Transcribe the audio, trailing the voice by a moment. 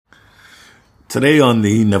Today on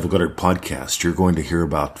the Neville Goddard podcast, you're going to hear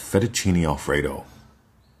about fettuccine alfredo.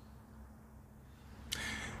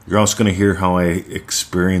 You're also going to hear how I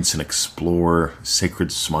experience and explore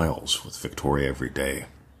sacred smiles with Victoria every day.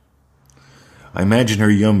 I imagine her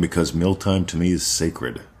yum because mealtime to me is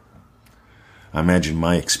sacred. I imagine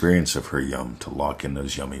my experience of her yum to lock in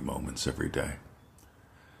those yummy moments every day.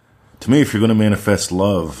 To me, if you're going to manifest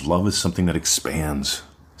love, love is something that expands.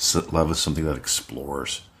 Love is something that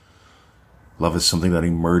explores. Love is something that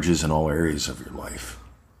emerges in all areas of your life.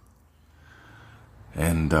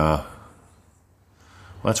 And that's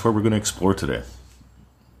where we're going to explore today.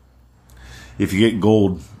 If you get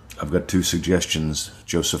gold, I've got 2 suggestions.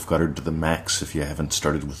 Joseph Goddard to the max if you haven't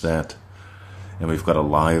started with that. And we've got a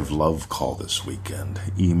live love call this weekend.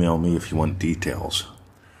 Email me if you want details.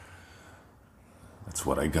 That's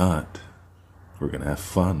what I got. We're going to have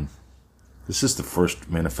fun. This is the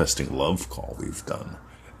first manifesting love call we've done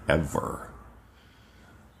ever.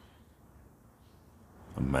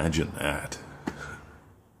 Imagine that.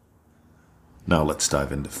 Now let's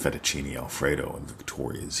dive into fettuccine alfredo and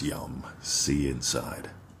Victoria's yum. See you inside.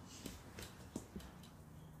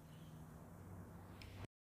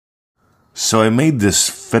 So I made this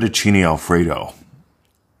fettuccine alfredo,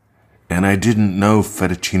 and I didn't know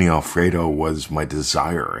fettuccine alfredo was my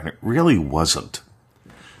desire, and it really wasn't.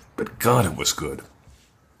 But God, it was good.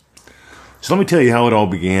 So let me tell you how it all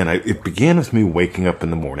began. It began with me waking up in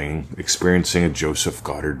the morning, experiencing a Joseph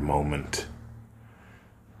Goddard moment.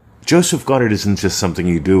 Joseph Goddard isn't just something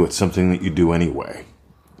you do, it's something that you do anyway.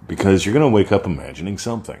 Because you're going to wake up imagining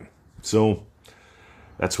something. So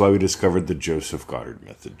that's why we discovered the Joseph Goddard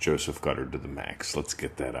method. Joseph Goddard to the max. Let's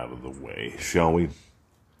get that out of the way, shall we?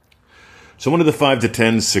 So one of the 5 to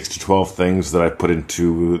 10, 6 to 12 things that I put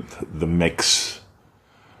into the mix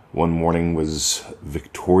one morning was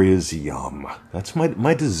Victoria's yum. That's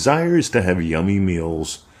my desire is to have yummy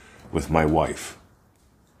meals with my wife.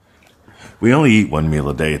 We only eat one meal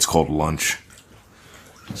a day. It's called lunch.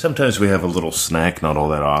 Sometimes we have a little snack, not all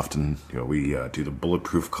that often. We do the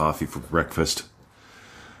bulletproof coffee for breakfast.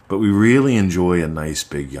 But we really enjoy a nice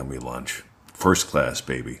big yummy lunch. First class,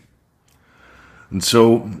 baby. And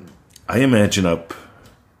so I imagine up.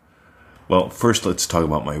 Well, first let's talk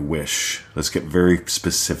about my wish. Let's get very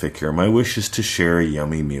specific here. My wish is to share a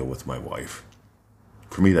yummy meal with my wife.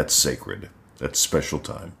 For me, that's sacred. That's special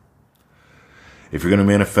time. If you're going to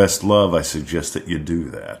manifest love, I suggest that you do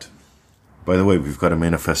that. By the way, we've got a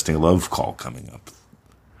manifesting love call coming up.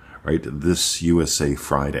 Right? This USA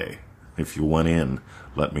Friday. If you want in,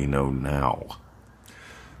 let me know now.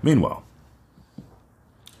 Meanwhile,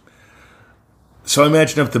 so I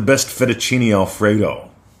imagine up the best fettuccine alfredo.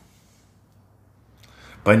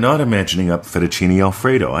 By not imagining up fettuccine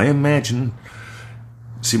alfredo, I imagine,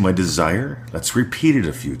 see, my desire, let's repeat it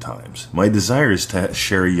a few times. My desire is to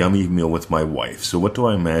share a yummy meal with my wife. So what do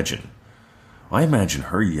I imagine? I imagine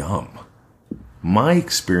her yum. My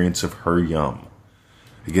experience of her yum.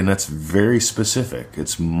 Again, that's very specific.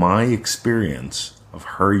 It's my experience of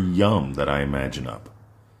her yum that I imagine up.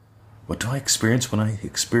 What do I experience when I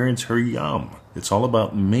experience her yum? It's all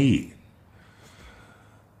about me.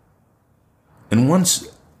 And once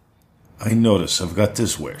I notice I've got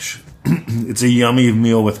this wish, it's a yummy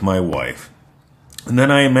meal with my wife. And then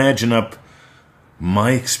I imagine up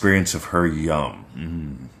my experience of her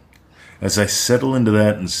yum. As I settle into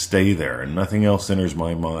that and stay there and nothing else enters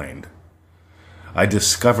my mind, I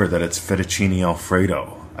discover that it's fettuccine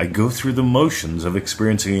alfredo. I go through the motions of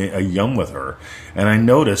experiencing a yum with her, and I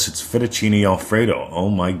notice it's fettuccine alfredo. Oh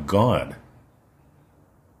my God.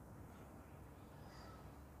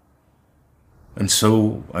 And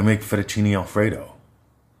so I make fettuccine alfredo.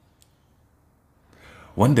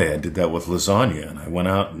 One day I did that with lasagna, and I went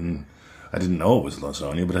out and I didn't know it was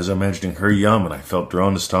lasagna, but I was imagining her yum, and I felt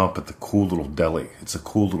drawn to stop at the Cool Little Deli. It's a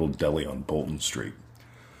cool little deli on Bolton Street.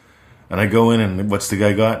 And I go in, and what's the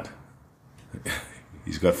guy got?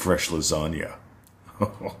 He's got fresh lasagna.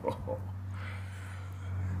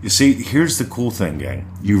 You see, here's the cool thing,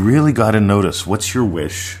 gang. You really got to notice what's your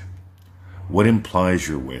wish, what implies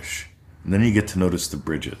your wish, and then you get to notice the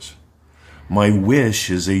bridges. My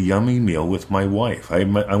wish is a yummy meal with my wife. I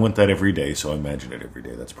want that every day, so I imagine it every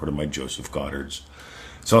day. That's part of my Joseph Goddard's.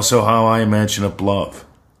 It's also how I imagine up love.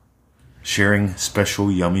 Sharing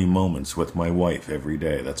special yummy moments with my wife every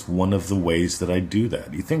day. That's one of the ways that I do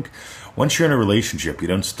that. You think once you're in a relationship, you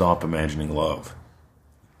don't stop imagining love.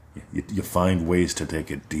 You find ways to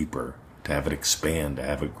take it deeper, to have it expand, to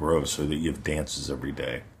have it grow, so that you have dances every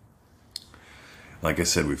day. Like I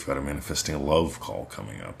said, we've got a manifesting love call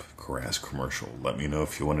coming up. Crass commercial. Let me know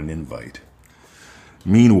if you want an invite.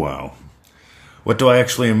 Meanwhile, What do I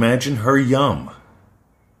actually imagine? Her yum.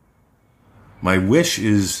 My wish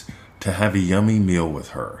is to have a yummy meal with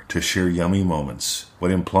her, to share yummy moments.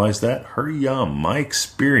 What implies that? Her yum, my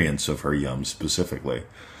experience of her yum specifically.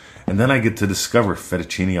 And then I get to discover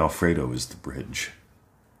fettuccine alfredo is the bridge.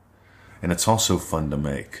 And it's also fun to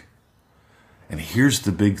make. And here's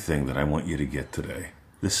the big thing that I want you to get today.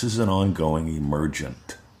 This is an ongoing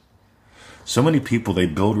emergent. So many people, they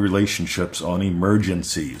build relationships on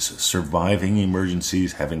emergencies, surviving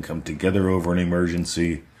emergencies, having come together over an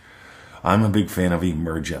emergency. I'm a big fan of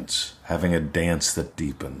emergence, having a dance that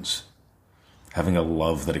deepens, having a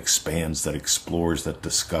love that expands, that explores, that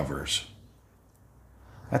discovers.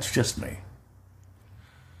 That's just me.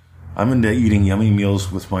 I'm into eating yummy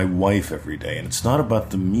meals with my wife every day, and it's not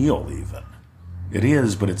about the meal even. It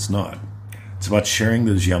is, but it's not. It's about sharing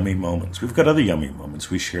those yummy moments. We've got other yummy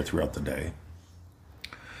moments we share throughout the day.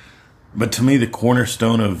 But to me, the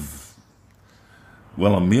cornerstone of,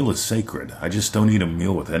 well, a meal is sacred. I just don't eat a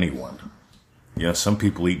meal with anyone. Yeah, some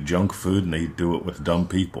people eat junk food and they do it with dumb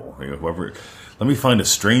people. Whoever, let me find a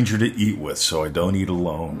stranger to eat with so I don't eat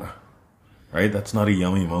alone. Right? That's not a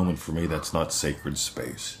yummy moment for me. That's not sacred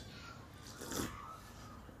space.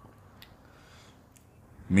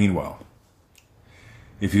 Meanwhile,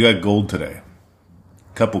 if you got gold today,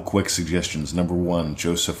 a couple quick suggestions. Number one,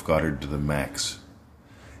 Joseph Goddard to the max.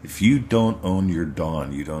 If you don't own your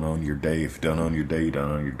dawn, you don't own your day. If you don't own your day, you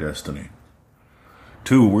don't own your destiny.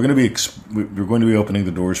 Two, we're going to be opening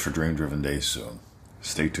the doors for Dream Driven Days soon.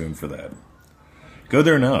 Stay tuned for that. Go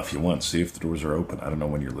there now if you want. See if the doors are open. I don't know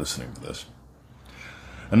when you're listening to this.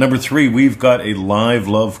 And number three, we've got a live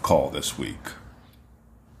love call this week.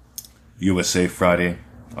 USA Friday,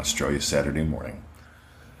 Australia Saturday morning.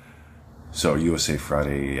 So USA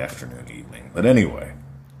Friday afternoon, evening. But anyway,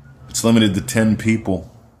 it's limited to 10 people.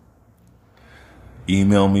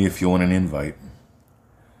 Email me if you want an invite.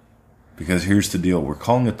 Because here's the deal. We're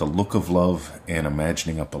calling it the look of love and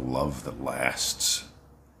imagining up a love that lasts.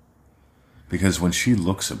 Because when she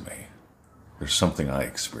looks at me, there's something I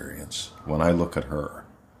experience when I look at her.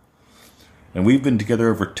 And we've been together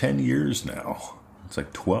over 10 years now. It's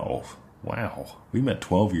like 12. Wow. We met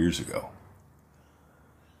 12 years ago.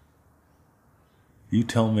 You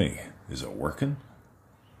tell me, is it working?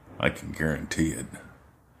 I can guarantee it.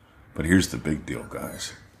 But here's the big deal,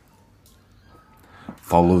 guys.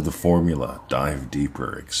 Follow the formula, dive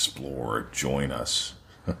deeper, explore, join us.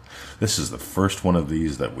 This is the first one of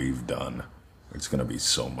these that we've done. It's going to be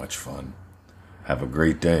so much fun. Have a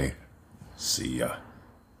great day. See ya.